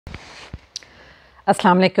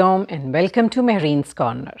अस्सलाम वालेकुम and welcome to मेहरीन्स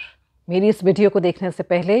corner. मेरी इस वीडियो को देखने से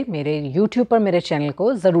पहले मेरे यूट्यूब पर मेरे चैनल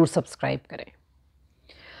को ज़रूर सब्सक्राइब करें।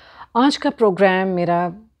 आज का प्रोग्राम मेरा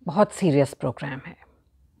बहुत सीरियस प्रोग्राम है।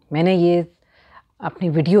 मैंने ये अपनी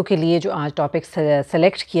वीडियो के लिए जो आज टॉपिक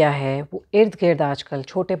सेलेक्ट किया है वो इर्द गिर्द आजकल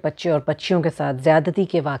छोटे बच्चे और बच्चियों के साथ ज़्यादती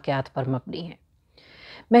के वाक़यात पर मबनी है।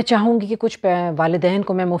 मैं चाहूँगी कि कुछ वालिदैन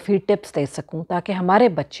को मैं मुफीद टिप्स दे सकूँ ताकि हमारे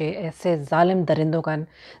बच्चे ऐसे ज़ालिम दरिंदों का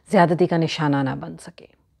ज़्यादती का निशाना ना बन सके।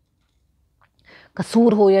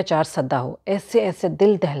 कसूर हो या चार सद्दा हो, ऐसे ऐसे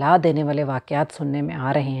दिल दहला देने वाले वाक़यात सुनने में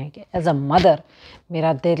आ रहे हैं कि एज़ अ मदर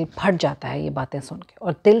मेरा दिल फट जाता है ये बातें सुन के,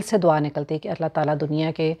 और दिल से दुआ निकलती है कि अल्लाह ताला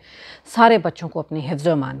दुनिया के सारे बच्चों को अपनी हिफ्ज़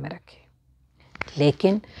व अमान में रखे।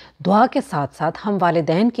 लेकिन दुआ के साथ साथ हम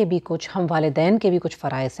वालिदैन के भी कुछ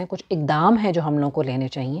फ़राइज़ हैं, कुछ इक़दाम हैं जो हम लोगों को लेने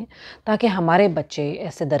चाहिए ताकि हमारे बच्चे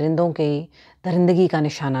ऐसे दरिंदों के दरिंदगी का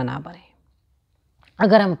निशाना ना बने।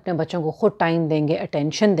 अगर हम अपने बच्चों को ख़ुद टाइम देंगे,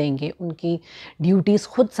 अटेंशन देंगे, उनकी ड्यूटीज़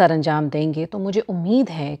ख़ुद सरअंजाम देंगे, तो मुझे उम्मीद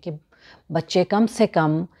है कि बच्चे कम से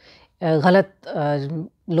कम गलत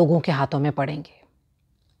लोगों के हाथों में पड़ेंगे।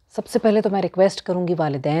 सबसे पहले तो मैं रिक्वेस्ट करूँगी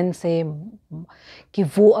वालिदैन से कि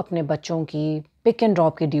वो अपने बच्चों की पिक एंड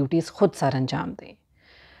ड्रॉप की ड्यूटीज़ ख़ुद सरअंजाम दें।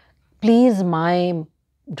 प्लीज़ माएँ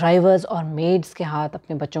ड्राइवर्स और मेड्स के हाथ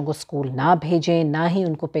अपने बच्चों को स्कूल ना भेजें, ना ही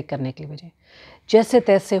उनको पिक करने के लिए भेजें। जैसे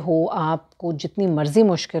तैसे हो, आपको जितनी मर्ज़ी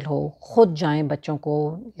मुश्किल हो, ख़ुद जाएं बच्चों को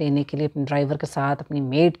लेने के लिए अपने ड्राइवर के साथ, अपनी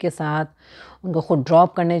मेड के साथ, उनको ख़ुद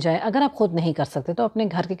ड्रॉप करने जाएं। अगर आप ख़ुद नहीं कर सकते तो अपने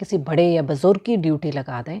घर के किसी बड़े या बुज़ुर्ग की ड्यूटी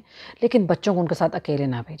लगा दें, लेकिन बच्चों को उनके साथ अकेले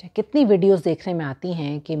ना भेजें। कितनी वीडियोज़ देखने में आती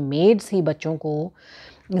हैं कि मेड्स ही बच्चों को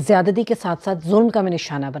ज़्यादती के साथ साथ जुल्म का भी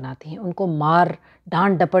निशाना बनाती हैं, उनको मार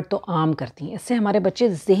डांट डपट तो आम करती हैं। इससे हमारे बच्चे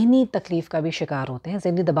ज़हनी तकलीफ़ का भी शिकार होते हैं,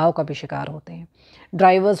 ज़हनी दबाव का भी शिकार होते हैं।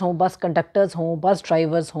 ड्राइवर्स हों, बस कंडक्टर्स हों, बस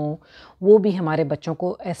ड्राइवर्स हों, वो भी हमारे बच्चों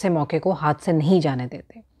को ऐसे मौके को हाथ से नहीं जाने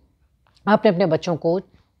देते। आपने अपने बच्चों को,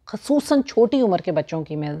 ख़ुसूसन छोटी उम्र के बच्चों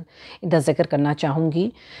की मैं इधर ज़िक्र करना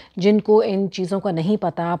चाहूँगी, जिनको इन चीज़ों का नहीं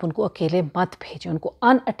पता, आप उनको अकेले मत भेजें, उनको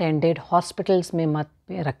अनअटेंडेड हॉस्पिटल्स में मत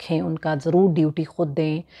रखें, उनका ज़रूर ड्यूटी ख़ुद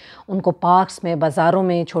दें। उनको पार्क्स में, बाज़ारों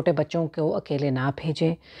में छोटे बच्चों को अकेले ना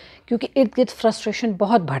भेजें, क्योंकि इर्द गिर्द फ्रस्ट्रेशन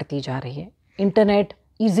बहुत बढ़ती जा रही है। इंटरनेट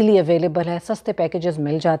ईज़िली अवेलेबल है, सस्ते पैकेजेस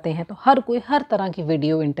मिल जाते हैं, तो हर कोई हर तरह की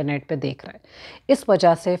वीडियो इंटरनेट पे देख रहा है। इस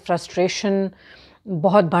वजह से फ्रस्ट्रेशन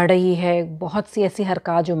बहुत बढ़ रही है। बहुत सी ऐसी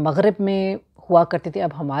हरकत जो मग़रिब में हुआ करती थी,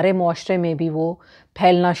 अब हमारे मुआशरे में भी वो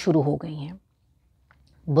फैलना शुरू हो गई हैं।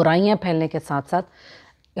 बुराइयां फैलने के साथ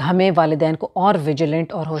साथ हमें वालिदैन को और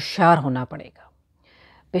विजिलेंट और होशियार होना पड़ेगा।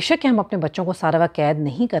 बेशक कि हम अपने बच्चों को सारा वक्त कैद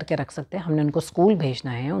नहीं करके रख सकते, हमने उनको स्कूल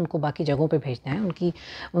भेजना है, उनको बाकी जगहों पे भेजना है,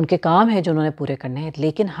 उनके काम है जो उन्होंने पूरे करने हैं,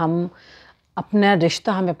 लेकिन हम अपना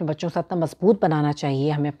रिश्ता हमें अपने बच्चों के साथ इतना मजबूत बनाना चाहिए,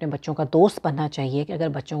 हमें अपने बच्चों का दोस्त बनना चाहिए कि अगर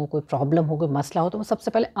बच्चों को कोई प्रॉब्लम हो, कोई मसला हो, तो वो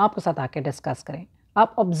सबसे पहले आपके साथ आके डिस्कस करें।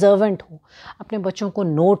 आप ऑब्जर्वेंट हो, अपने बच्चों को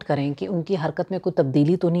नोट करें कि उनकी हरकत में कोई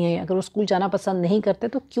तब्दीली तो नहीं है। अगर वो स्कूल जाना पसंद नहीं करते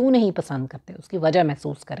तो क्यों नहीं पसंद करते, उसकी वजह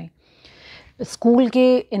महसूस करें। स्कूल के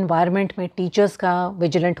एनवायरनमेंट में टीचर्स का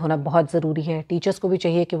विजिलेंट होना बहुत ज़रूरी है। टीचर्स को भी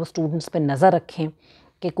चाहिए कि वो स्टूडेंट्स पे नज़र रखें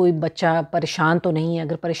कि कोई बच्चा परेशान तो नहीं है,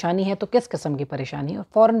 अगर परेशानी है तो किस किस्म की परेशानी है, और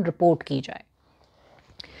फ़ौरन रिपोर्ट की जाए।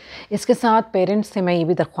 इसके साथ पेरेंट्स से मैं ये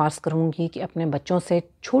भी दरख्वास्त करूँगी कि अपने बच्चों से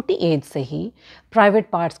छोटी एज से ही प्राइवेट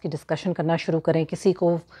पार्ट्स की डिस्कशन करना शुरू करें। किसी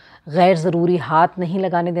को गैर ज़रूरी हाथ नहीं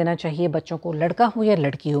लगाने देना चाहिए बच्चों को, लड़का हो या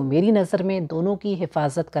लड़की हो। मेरी नज़र में दोनों की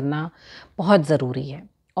हिफाजत करना बहुत ज़रूरी है,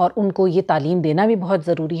 और उनको ये तालीम देना भी बहुत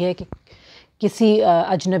ज़रूरी है कि किसी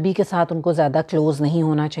अजनबी के साथ उनको ज़्यादा क्लोज़ नहीं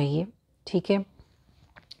होना चाहिए। ठीक है।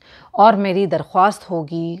 और मेरी दरख्वास्त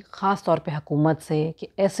होगी ख़ास तौर पे हुकूमत से कि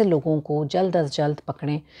ऐसे लोगों को जल्द अज़ जल्द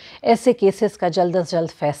पकड़ें, ऐसे केसेस का जल्द अज़ जल्द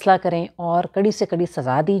फ़ैसला करें और कड़ी से कड़ी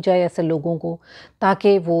सज़ा दी जाए ऐसे लोगों को,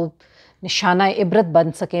 ताकि वो निशाना इबरत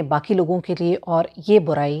बन सकें बाकी लोगों के लिए, और ये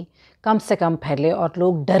बुराई कम से कम फैले और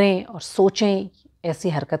लोग डरें और सोचें ऐसी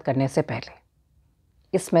हरकत करने से पहले।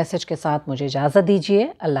 इस मैसेज के साथ मुझे इजाज़त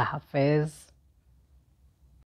दीजिए। अल्लाह हाफ़िज़।